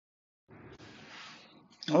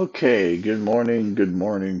Okay, good morning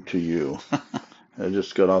to you. I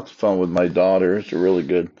just got off the phone with my daughter. It's a really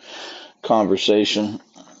good conversation.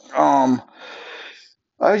 Um,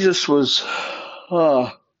 I just was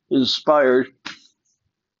uh, inspired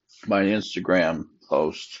by an Instagram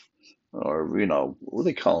post, or what do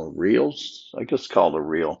they call them, reels? I guess called a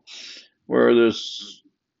reel, where this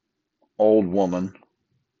old woman,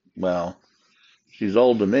 well, she's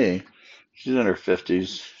old to me. She's in her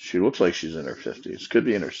 50s. She looks like she's in her 50s. Could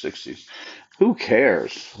be in her 60s. Who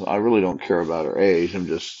cares? I really don't care about her age. I'm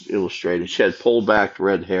just illustrating. She had pulled back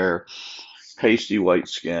red hair, pasty white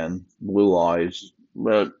skin, blue eyes,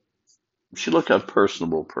 but she looked like a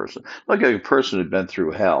personable person, like a person who'd been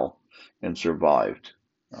through hell and survived.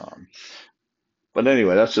 Um, but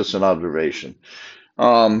anyway, that's just an observation.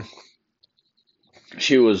 Um,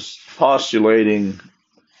 she was postulating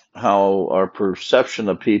how our perception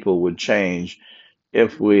of people would change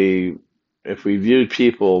if we viewed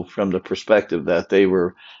people from the perspective that they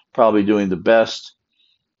were probably doing the best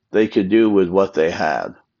they could do with what they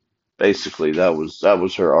had. Basically, that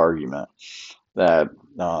was her argument. That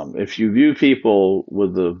if you view people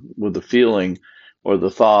with the feeling or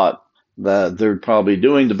the thought that they're probably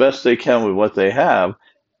doing the best they can with what they have,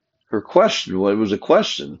 her question, well, it was a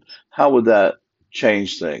question, how would that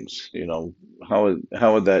change things? How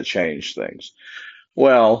would that change things?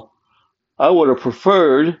 Well, I would have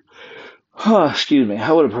preferred, excuse me,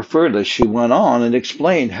 I would have preferred that she went on and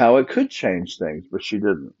explained how it could change things, but she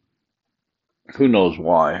didn't. Who knows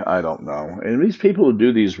why? I don't know. And these people who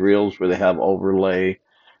do these reels where they have overlay,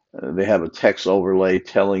 they have a text overlay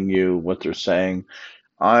telling you what they're saying.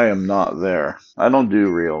 I am not there. I don't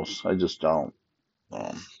do reels. I just don't.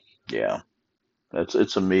 Um, yeah,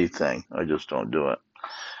 it's a me thing. I just don't do it.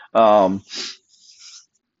 Um,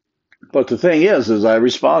 but the thing is I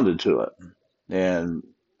responded to it, and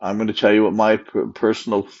I'm going to tell you what my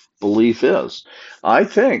personal belief is. I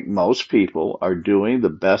think most people are doing the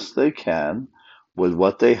best they can with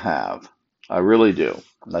what they have. I really do.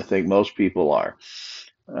 And I think most people are.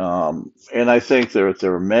 And I think there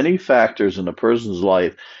are many factors in a person's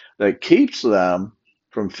life that keeps them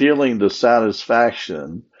from feeling the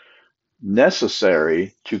satisfaction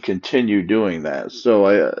necessary to continue doing that. So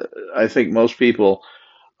I think most people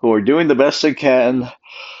who are doing the best they can,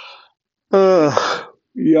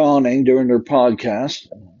 yawning during their podcast.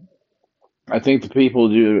 I think the people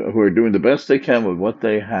who are doing the best they can with what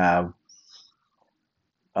they have,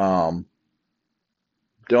 um,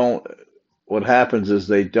 don't. What happens is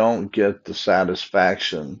they don't get the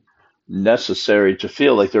satisfaction necessary to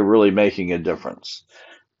feel like they're really making a difference.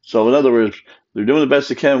 So, in other words, they're doing the best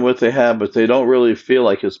they can with what they have, but they don't really feel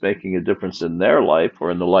like it's making a difference in their life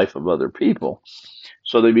or in the life of other people.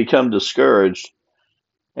 So they become discouraged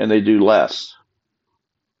and they do less.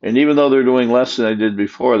 And even though they're doing less than they did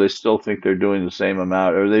before, they still think they're doing the same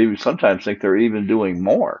amount, or they sometimes think they're even doing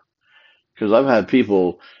more. Because I've had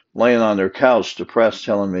people laying on their couch depressed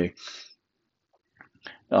telling me,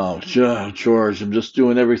 "Oh, George, I'm just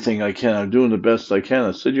doing everything I can. I'm doing the best I can."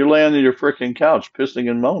 I said, "You're laying on your freaking couch, pissing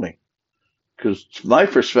and moaning." Because my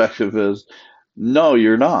perspective is, no,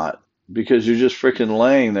 you're not. Because you're just freaking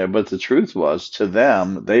laying there. But the truth was, to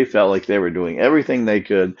them, they felt like they were doing everything they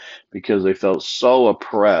could because they felt so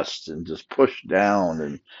oppressed and just pushed down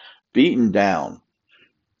and beaten down.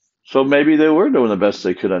 So maybe they were doing the best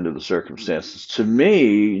they could under the circumstances. To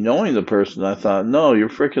me, knowing the person, I thought, no, you're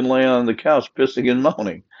freaking laying on the couch, pissing and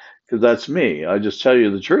moaning. Because that's me. I just tell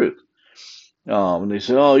you the truth. And they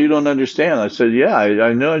said, "Oh, you don't understand." I said, "Yeah,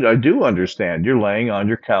 I know, I do understand. You're laying on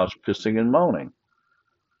your couch, pissing and moaning."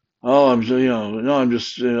 "Oh, I'm so, no, I'm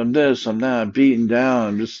just, I'm this, I'm that, I'm beaten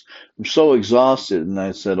down. I'm so exhausted." And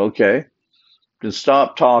I said, "Okay, then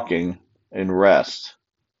stop talking and rest.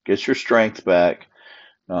 Get your strength back.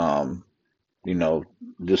 Um, you know,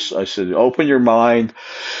 I said, open your mind.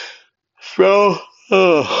 So,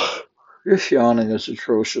 this yawning is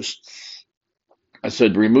atrocious." I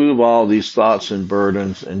said, remove all these thoughts and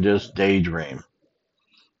burdens and just daydream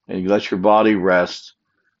and let your body rest.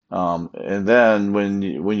 And then when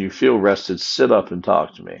you feel rested, sit up and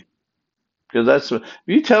talk to me. Because if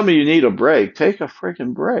you tell me you need a break, take a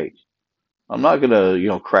freaking break. I'm not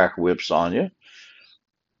gonna, crack whips on you.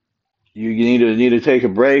 You need to take a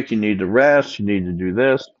break. You need to rest. You need to do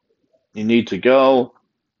this. You need to go.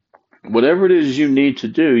 Whatever it is you need to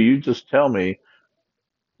do, you just tell me.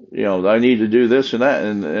 I need to do this and that,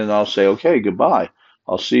 and I'll say, okay, goodbye.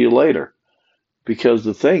 I'll see you later. Because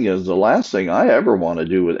the thing is, the last thing I ever want to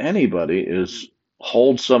do with anybody is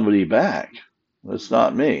hold somebody back. That's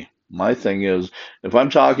not me. My thing is, if I'm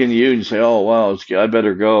talking to you and you say, "Oh, well, I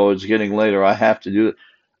better go. It's getting later. I have to do it."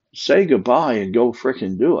 say goodbye and go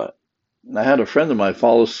frickin' do it. And I had a friend of mine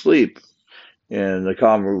fall asleep in the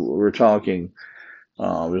we were talking.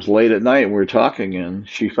 It was late at night. We were talking, and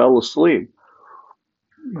she fell asleep.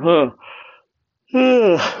 I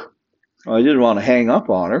didn't want to hang up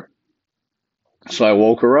on her, so I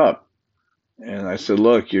woke her up. And I said,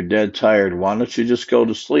 "Look, you're dead tired. Why don't you just go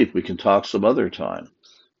to sleep? We can talk some other time."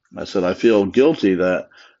 I said, "I feel guilty that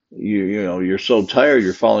you're so tired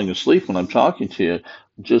you're falling asleep when I'm talking to you."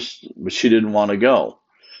 But she didn't want to go.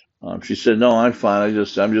 She said, "No, I'm fine.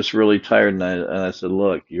 I'm just really tired." And I said,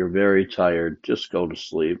 "Look, you're very tired. Just go to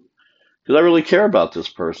sleep." Because I really care about this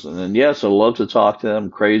person. And yes, I love to talk to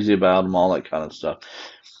them, crazy about them, all that kind of stuff.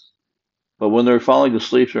 But when they're falling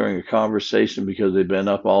asleep during a conversation because they've been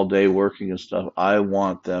up all day working and stuff, I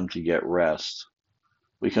want them to get rest.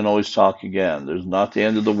 We can always talk again. There's not the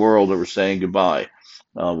end of the world that we're saying goodbye.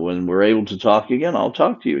 When we're able to talk again, I'll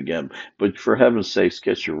talk to you again. But for heaven's sakes,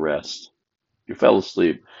 get your rest. You fell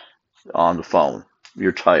asleep on the phone.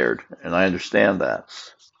 You're tired, and I understand that.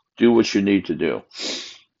 Do what you need to do.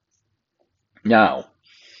 Now,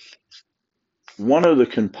 one of the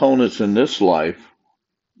components in this life,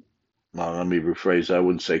 well, let me rephrase, I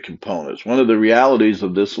wouldn't say components. One of the realities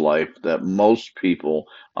of this life that most people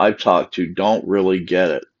I've talked to don't really get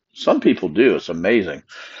it. Some people do. It's amazing.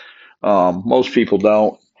 Most people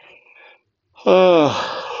don't.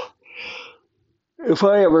 If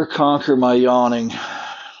I ever conquer my yawning,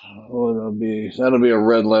 oh, that'll be a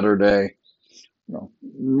red letter day. No.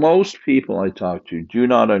 Most people I talk to do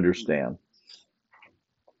not understand.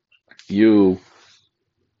 You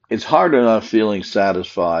it's hard enough feeling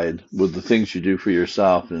satisfied with the things you do for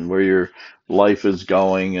yourself and where your life is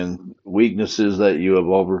going and weaknesses that you have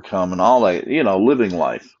overcome and all that, living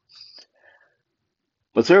life.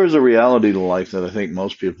 But there is a reality to life that I think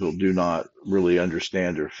most people do not really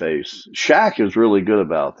understand or face. Shaq is really good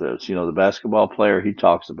about this. The basketball player, he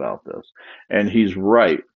talks about this. And he's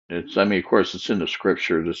right. Of course, it's in the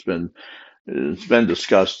scriptures. It's been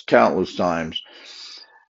discussed countless times.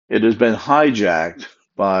 It has been hijacked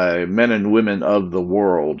by men and women of the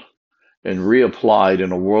world and reapplied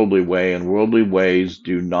in a worldly way, and worldly ways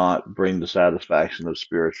do not bring the satisfaction of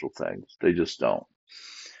spiritual things. They just don't.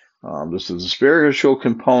 This is a spiritual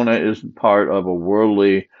component is part of a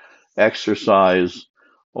worldly exercise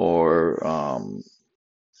or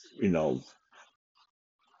you know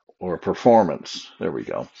or performance. There we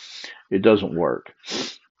go. It doesn't work.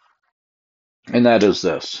 And that is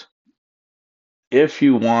this. If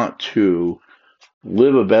you want to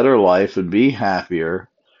live a better life and be happier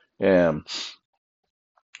and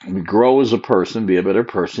grow as a person, be a better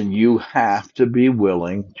person, you have to be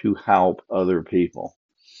willing to help other people.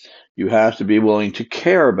 You have to be willing to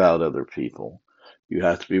care about other people. You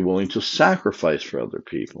have to be willing to sacrifice for other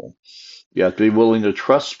people. You have to be willing to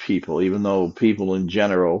trust people, even though people in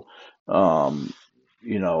general, um,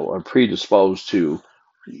 are predisposed to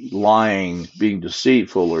lying, being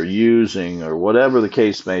deceitful, or using, or whatever the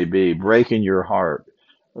case may be, breaking your heart.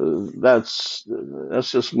 That's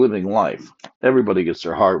just living life. Everybody gets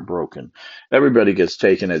their heart broken. Everybody gets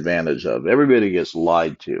taken advantage of. Everybody gets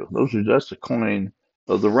lied to. That's the coin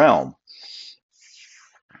of the realm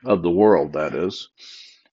of the world, that is.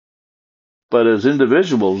 But as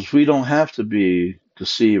individuals, we don't have to be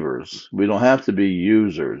deceivers. We don't have to be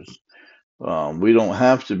users. We don't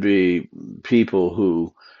have to be people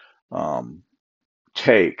who um,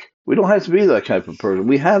 take. We don't have to be that type of person.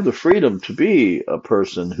 We have the freedom to be a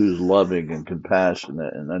person who's loving and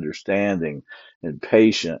compassionate and understanding and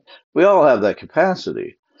patient. We all have that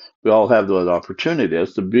capacity. We all have that opportunity.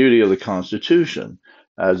 That's the beauty of the Constitution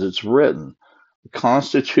as it's written. The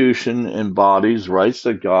Constitution embodies rights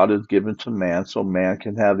that God has given to man so man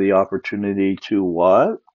can have the opportunity to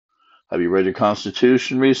what? Have you read your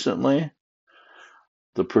Constitution recently?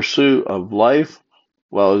 The pursuit of life.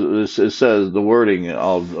 Well, it says the wording,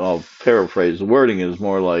 I'll paraphrase. The wording is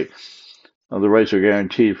more like the rights are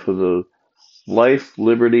guaranteed for the life,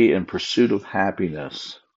 liberty, and pursuit of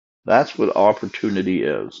happiness. That's what opportunity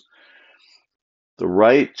is. The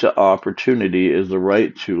right to opportunity is the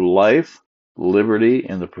right to life, liberty,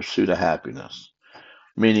 and the pursuit of happiness.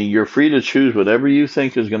 Meaning you're free to choose whatever you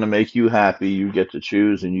think is going to make you happy. You get to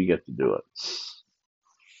choose and you get to do it.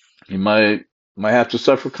 You might have to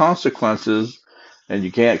suffer consequences and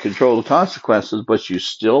you can't control the consequences, but you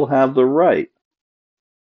still have the right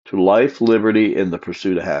to life, liberty, and the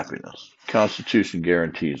pursuit of happiness. Constitution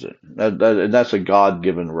guarantees it. And that's a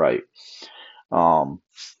God-given right. Um,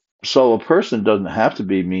 so a person doesn't have to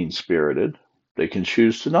be mean-spirited. They can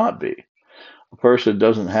choose to not be. A person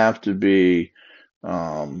doesn't have to be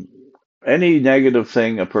um, Any negative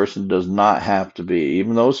thing a person does not have to be,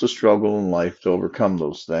 even though it's a struggle in life to overcome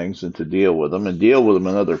those things and to deal with them and deal with them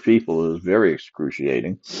in other people is very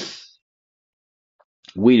excruciating.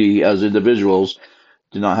 We as individuals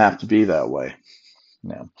do not have to be that way.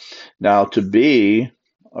 Now, to be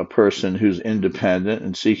a person who's independent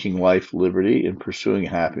and seeking life, liberty, and pursuing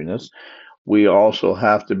happiness, we also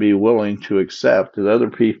have to be willing to accept that other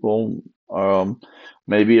people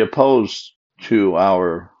may be opposed to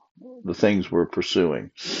the things we're pursuing.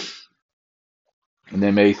 And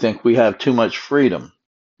they may think we have too much freedom.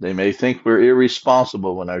 They may think we're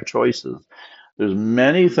irresponsible in our choices. There's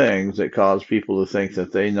many things that cause people to think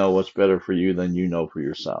that they know what's better for you than you know for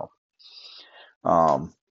yourself.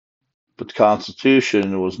 Um, but the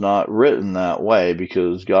Constitution was not written that way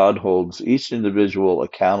because God holds each individual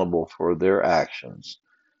accountable for their actions,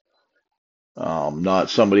 not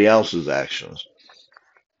somebody else's actions.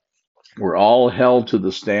 We're all held to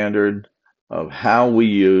the standard of how we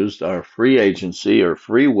used our free agency or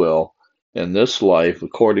free will in this life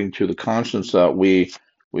according to the conscience that we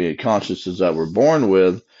consciences that we're born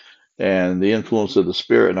with and the influence of the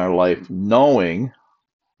spirit in our life, knowing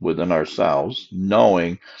within ourselves,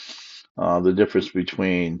 knowing the difference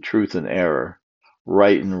between truth and error,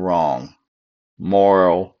 right and wrong,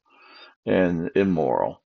 moral and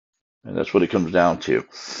immoral. And that's what it comes down to.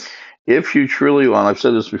 If you truly want, I've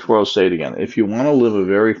said this before, I'll say it again. If you want to live a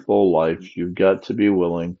very full life, you've got to be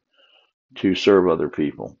willing to serve other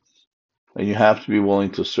people. And you have to be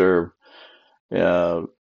willing to serve uh,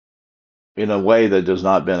 in a way that does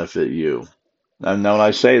not benefit you. And when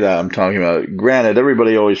I say that, I'm talking about, granted,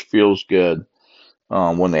 everybody always feels good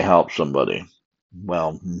when they help somebody.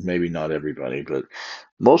 Well, maybe not everybody, but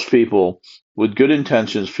most people with good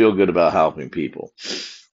intentions feel good about helping people.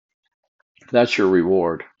 That's your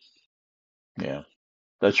reward. Yeah,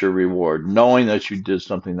 that's your reward, knowing that you did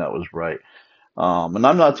something that was right. And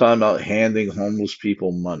I'm not talking about handing homeless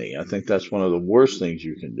people money. I think that's one of the worst things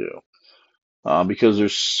you can do because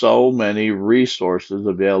there's so many resources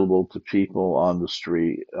available to people on the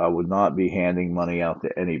street. I would not be handing money out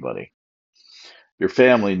to anybody. Your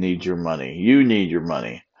family needs your money. You need your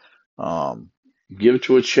money. Um, give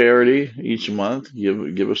to a charity each month.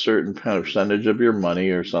 Give a certain kind of percentage of your money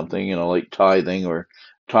or something, like tithing or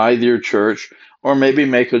tithe your church, or maybe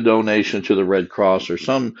make a donation to the Red Cross or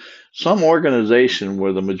some organization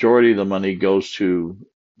where the majority of the money goes to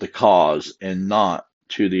the cause and not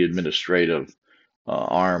to the administrative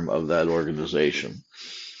arm of that organization.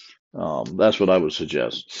 That's what I would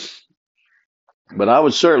suggest. But I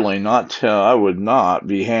would certainly not tell, I would not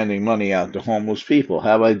be handing money out to homeless people.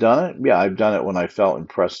 Have I done it? Yeah, I've done it when I felt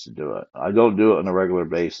impressed to do it. I don't do it on a regular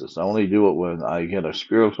basis. I only do it when I get a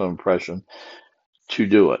spiritual impression to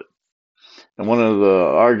do it. And one of the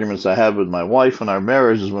arguments I had with my wife in our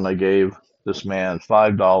marriage is when I gave this man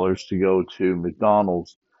 $5 to go to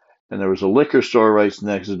McDonald's, and there was a liquor store right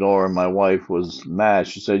next door, and my wife was mad.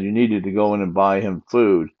 She said, "You needed to go in and buy him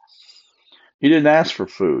food." He didn't ask for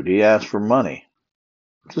food, he asked for money.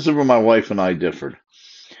 This is where my wife and I differed.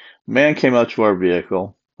 A man came out to our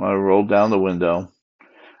vehicle. I rolled down the window,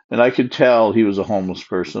 and I could tell he was a homeless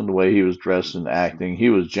person, the way he was dressed and acting. He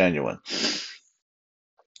was genuine.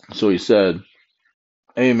 So he said,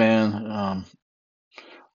 "Hey, man,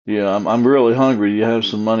 yeah, I'm really hungry. Do you have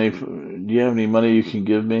some money? Do you have any money you can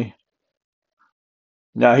give me?"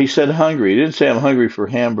 Now, he said hungry. He didn't say I'm hungry for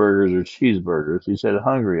hamburgers or cheeseburgers. He said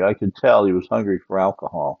hungry. I could tell he was hungry for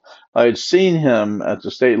alcohol. I had seen him at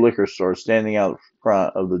the state liquor store standing out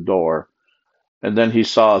front of the door. And then he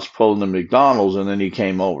saw us pulling the McDonald's and then he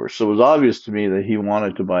came over. So it was obvious to me that he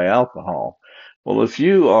wanted to buy alcohol. Well, if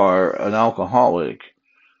you are an alcoholic,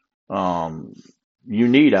 um, you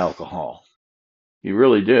need alcohol. You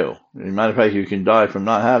really do. As a matter of fact, you can die from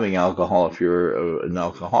not having alcohol if you're an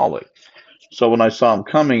alcoholic. So when I saw him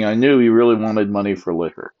coming, I knew he really wanted money for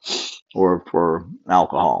liquor or for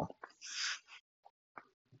alcohol.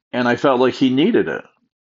 And I felt like he needed it.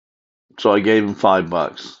 So I gave him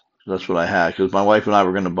 $5. That's what I had because my wife and I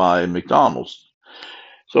were going to buy McDonald's.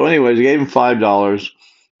 So, anyways, I gave him $5,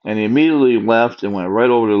 and he immediately left and went right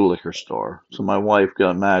over to the liquor store. So my wife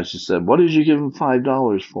got mad. She said, "What did you give him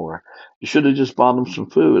 $5 for? You should have just bought him some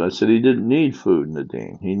food." I said, "He didn't need food,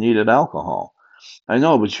 Nadine. He needed alcohol." "I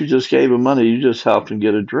know, but you just gave him money. You just helped him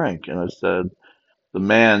get a drink." And I said, "The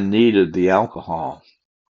man needed the alcohol.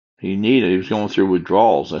 He was going through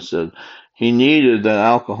withdrawals." I said, "He needed that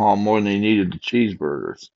alcohol more than he needed the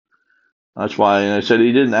cheeseburgers." That's why, and I said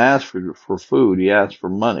he didn't ask for food. He asked for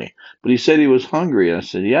money. But he said he was hungry. And I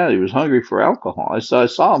said, yeah, he was hungry for alcohol. I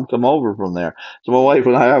saw him come over from there. So my wife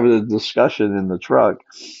and I having a discussion in the truck.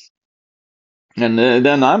 And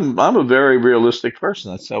then I'm a very realistic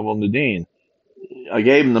person. I said, well, Nadine, I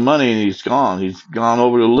gave him the money and he's gone. He's gone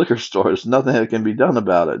over to the liquor store. There's nothing that can be done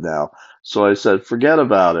about it now. So I said, forget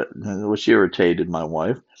about it, which irritated my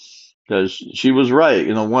wife because she was right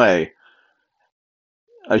in a way.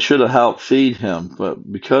 I should have helped feed him, but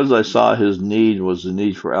because I saw his need was the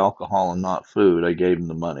need for alcohol and not food, I gave him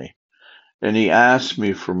the money. And he asked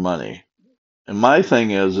me for money. And my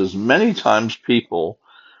thing is many times people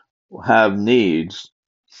have needs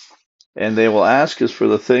and they will ask us for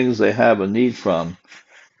the things they have a need from,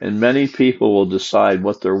 and many people will decide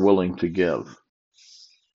what they're willing to give.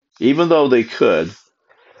 Even though they could,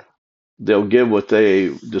 they'll give what they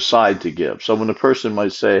decide to give. So when a person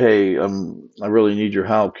might say, "Hey, I really need your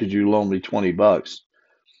help. Could you loan me $20?"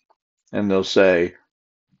 And they'll say,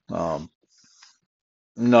 um,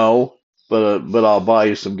 "No, but I'll buy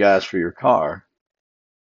you some gas for your car."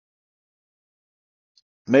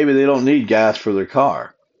 Maybe they don't need gas for their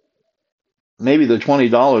car. Maybe the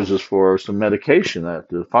 $20 is for some medication at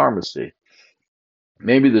the pharmacy.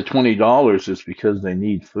 Maybe the $20 is because they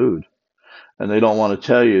need food and they don't want to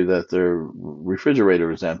tell you that their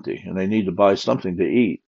refrigerator is empty and they need to buy something to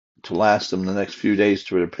eat to last them the next few days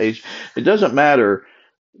to their page. It doesn't matter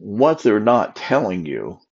what they're not telling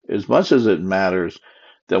you as much as it matters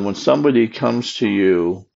that when somebody comes to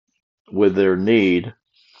you with their need,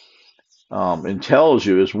 and tells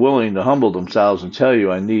you is willing to humble themselves and tell you,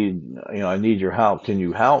 I need your help. Can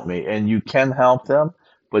you help me? And you can help them,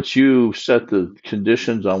 but you set the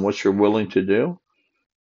conditions on what you're willing to do.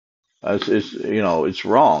 It's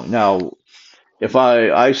wrong. Now, if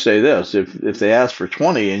I say this, if they ask for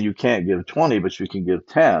 20 and you can't give 20, but you can give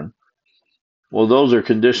 10, well, those are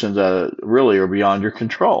conditions that really are beyond your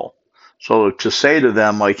control. So to say to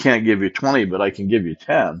them, I can't give you 20, but I can give you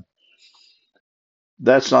 10,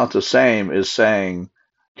 that's not the same as saying,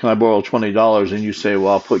 can I borrow $20? And you say,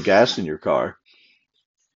 well, I'll put gas in your car.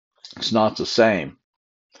 It's not the same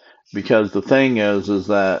because the thing is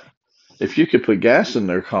that if you could put gas in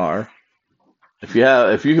their car, if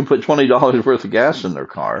you can put $20 worth of gas in their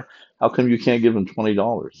car, how come you can't give them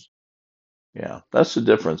 $20? Yeah, that's the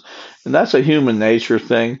difference, and that's a human nature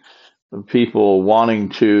thing. Of people wanting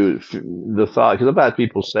to the thought because I've had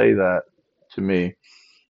people say that to me.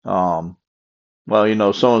 Um,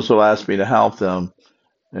 well, so and so asked me to help them.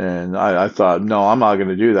 And I thought, no, I'm not going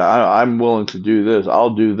to do that. I'm willing to do this.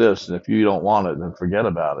 I'll do this. And if you don't want it, then forget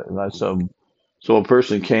about it. And so a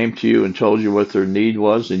person came to you and told you what their need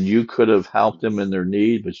was, and you could have helped them in their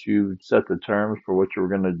need, but you set the terms for what you were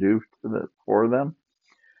going to do for them.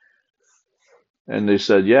 And they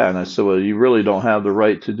said, yeah. And I said, well, you really don't have the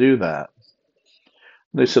right to do that.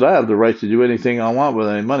 And they said, I have the right to do anything I want with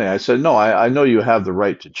any money. I said, no, I know you have the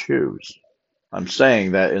right to choose. I'm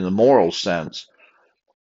saying that in the moral sense,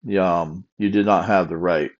 you did not have the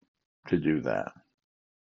right to do that.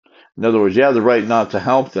 In other words, you have the right not to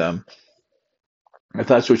help them if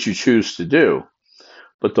that's what you choose to do.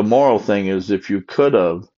 But the moral thing is if you could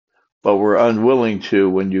have, but were unwilling to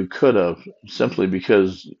when you could have, simply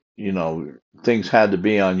because, things had to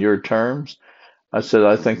be on your terms, I said,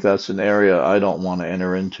 I think that's an area I don't want to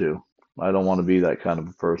enter into. I don't want to be that kind of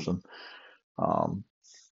a person. Um,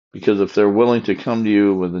 because if they're willing to come to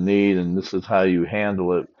you with a need and this is how you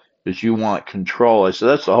handle it, because you want control, I said,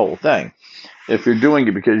 that's the whole thing. If you're doing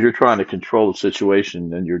it because you're trying to control the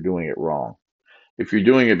situation, then you're doing it wrong. If you're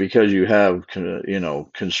doing it because you have,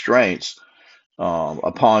 constraints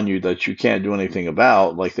upon you that you can't do anything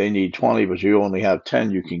about, like they need 20, but you only have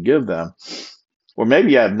 10 you can give them, or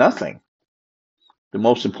maybe you have nothing. The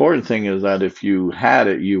most important thing is that if you had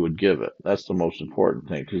it, you would give it. That's the most important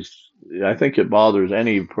thing because I think it bothers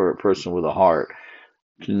any person with a heart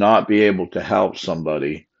to not be able to help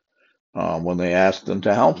somebody when they ask them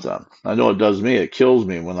to help them. I know it does me. It kills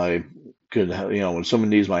me when I could, when someone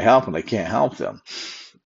needs my help and I can't help them.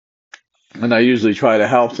 And I usually try to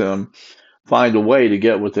help them find a way to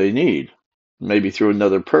get what they need, maybe through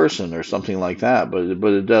another person or something like that. But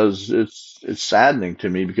it's saddening to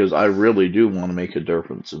me because I really do want to make a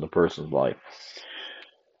difference in the person's life.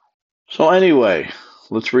 So anyway,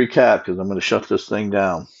 let's recap because I'm going to shut this thing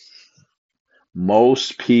down.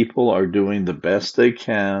 Most people are doing the best they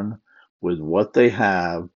can with what they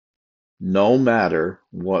have, no matter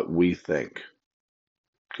what we think.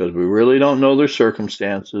 Because we really don't know their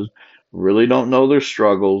circumstances, really don't know their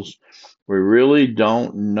struggles, we really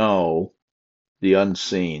don't know the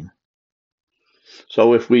unseen.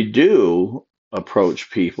 So if we do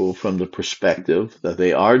approach people from the perspective that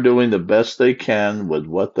they are doing the best they can with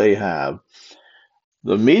what they have,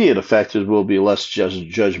 the immediate effect is we'll be less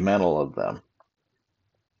judgmental of them.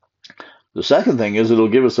 The second thing is it'll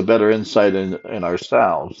give us a better insight in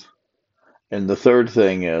ourselves. And the third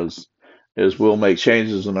thing is we'll make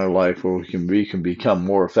changes in our life where we can become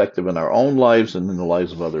more effective in our own lives and in the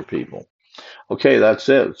lives of other people. Okay, that's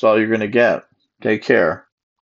it. That's all you're going to get. Take care.